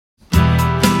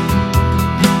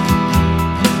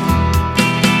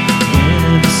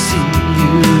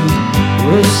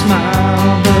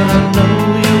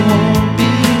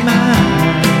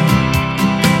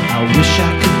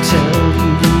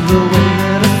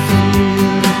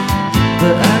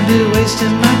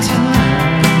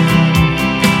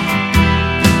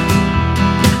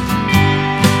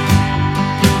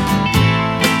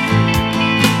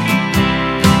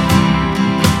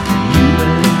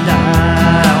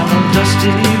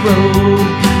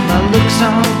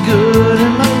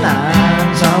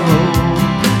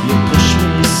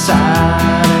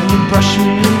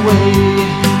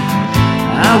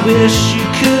wish you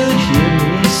could hear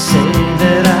me say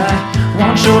that I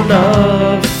want your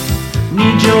love,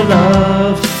 need your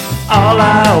love. All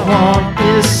I want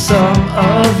is some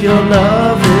of your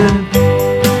loving.